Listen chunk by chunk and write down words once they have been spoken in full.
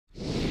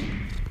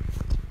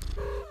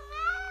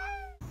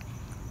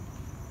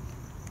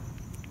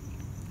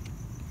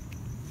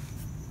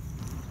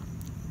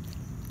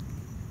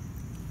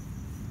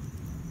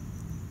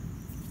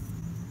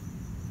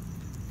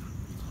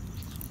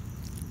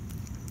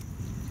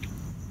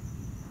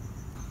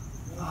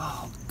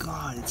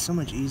God, it's so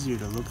much easier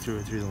to look through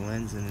it through the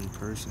lens than in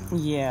person.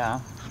 Yeah,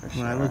 for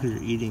sure. When I look at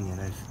her eating it,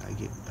 I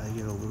get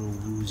a little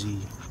woozy.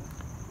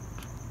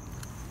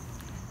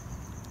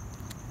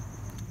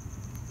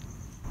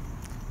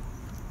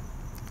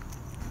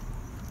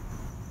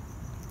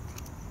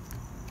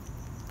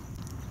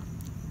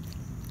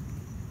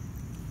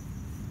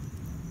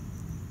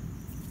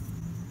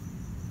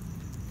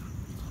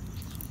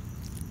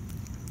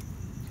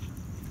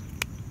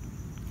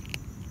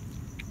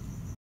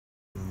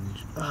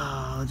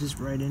 Oh, just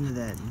right into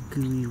that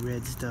gooey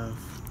red stuff.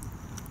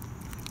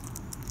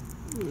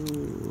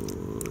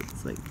 Ooh,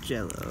 it's like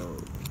Jello.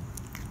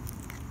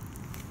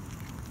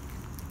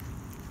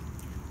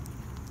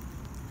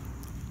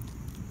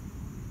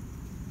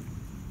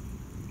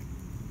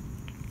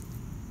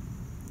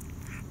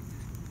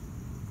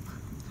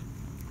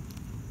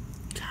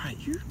 God,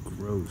 you're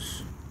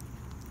gross.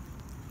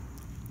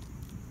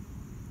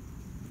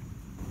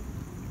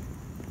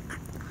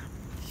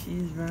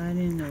 She's right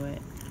into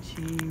it.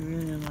 She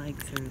really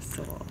likes her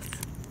sauce.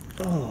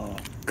 Oh,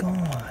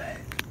 God.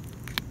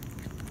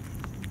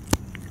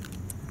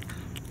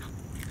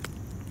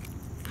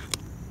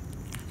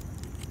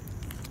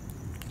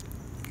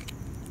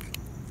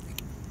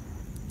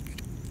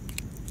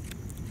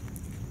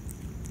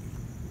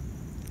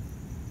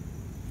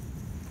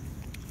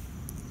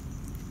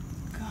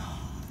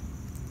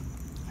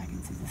 I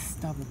can see the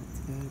stub of its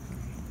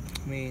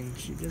vertebrae. I mean,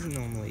 she doesn't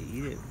normally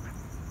eat it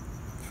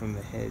from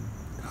the head.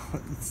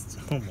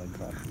 Oh my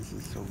God, this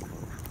is so gross.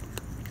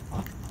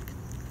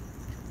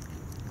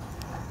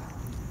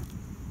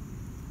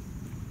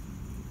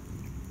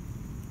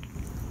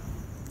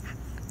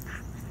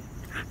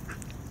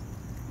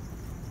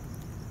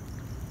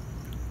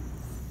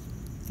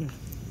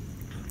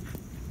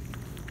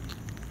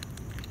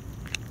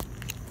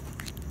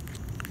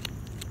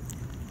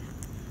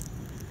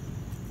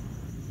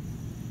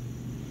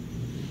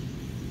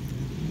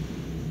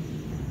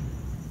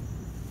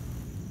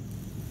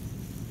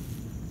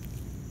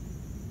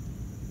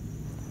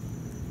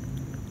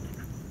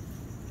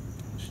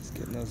 She's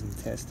getting those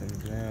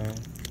intestines now.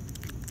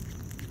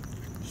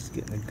 She's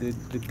getting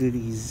the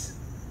goodies.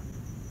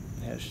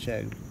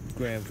 Hashtag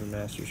Graham for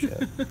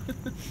MasterChef.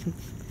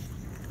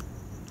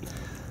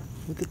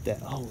 Look at that.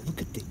 Oh,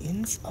 look at the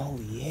ins. Oh,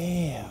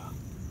 yeah.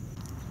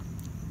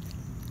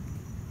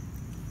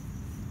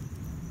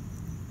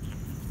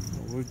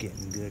 Well, we're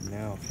getting good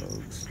now,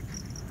 folks.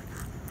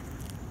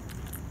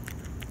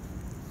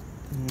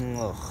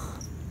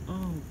 Ugh.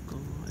 Oh, God.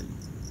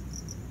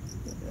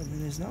 I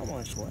mean, there's not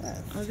much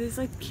left. Oh, there's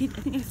like I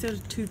think I saw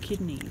 2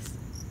 kidneys.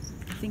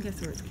 I think I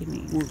saw its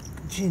kidneys. Well,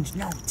 Ginge,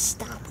 no,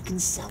 stop. We can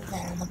sell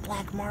that on the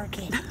black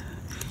market.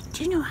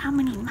 Do you know how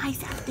many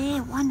mice out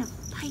there want to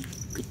buy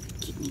good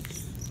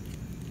kidneys?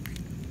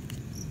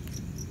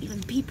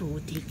 Even people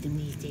will take them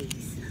these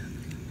days.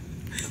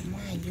 Come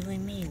on, you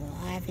and me, we'll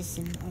harvest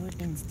some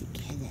organs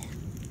together.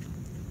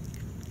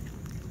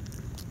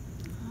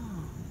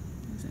 Oh,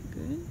 is that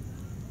good?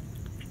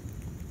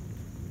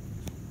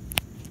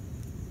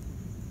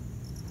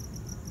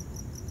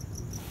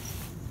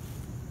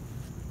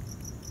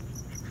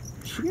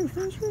 She gonna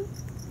finish it?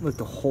 Like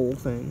the whole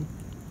thing?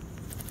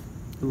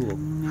 Ooh.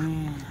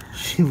 Nah.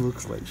 She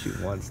looks like she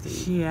wants to.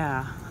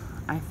 Yeah,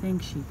 I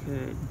think she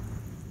could.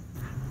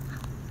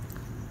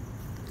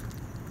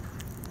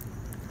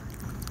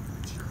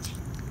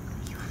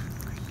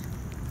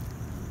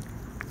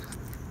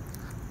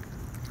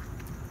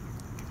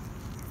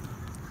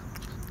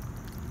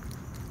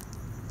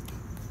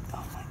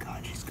 Oh my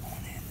God, she's going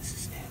in. This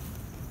is it.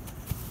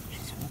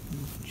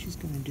 She's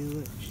gonna do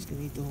it. She's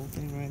gonna eat the whole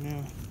thing right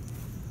now.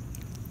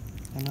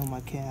 I know my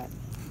cat.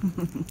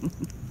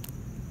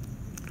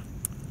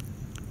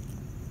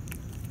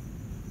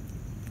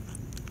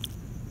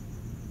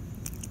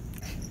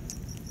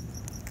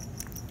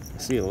 I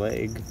see a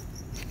leg.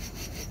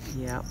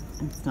 Yep,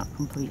 it's not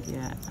complete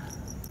yet.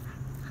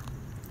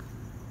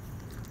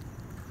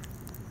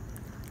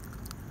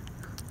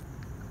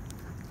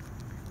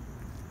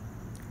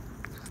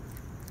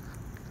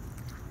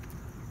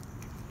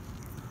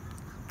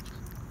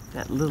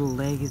 That little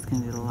leg is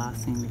going to be the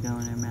last thing to go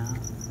in her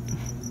mouth.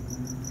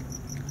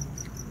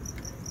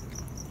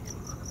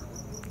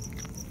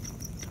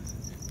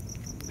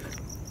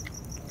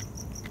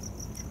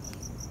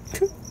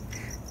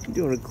 You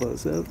doing a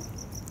close-up?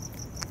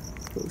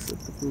 Close-up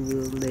of the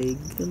little leg.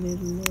 The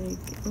little leg.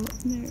 Oh,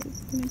 there it's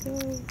going to go.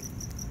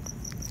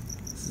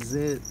 This is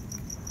it.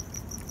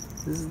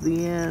 This is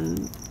the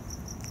end.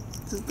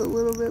 Just a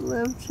little bit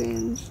left,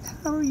 Ginge.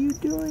 How are you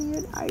doing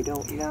it? I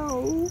don't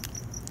know.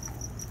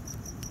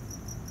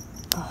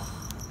 Oh.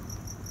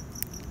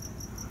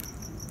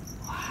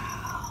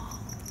 Wow.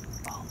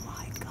 Oh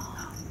my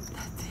God.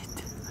 That's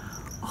it.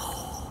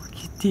 Oh,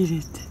 you did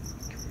it.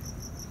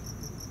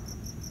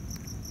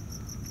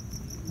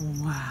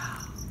 Wow.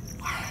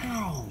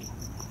 Wow.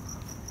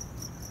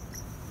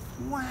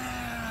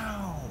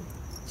 Wow.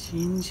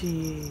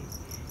 Gingy,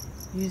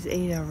 you just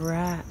ate a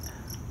rat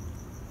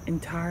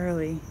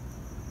entirely.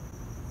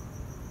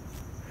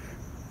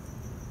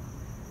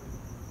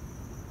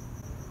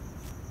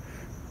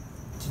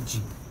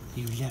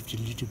 You left a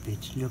little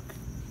bit. Look.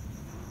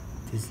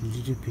 There's a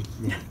little bit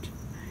left.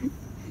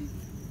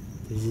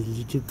 There's a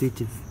little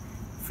bit of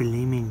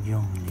filet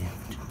mignon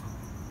left.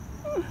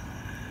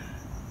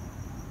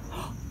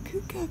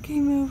 Kuka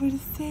came over to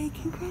say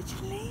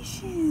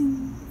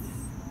congratulations.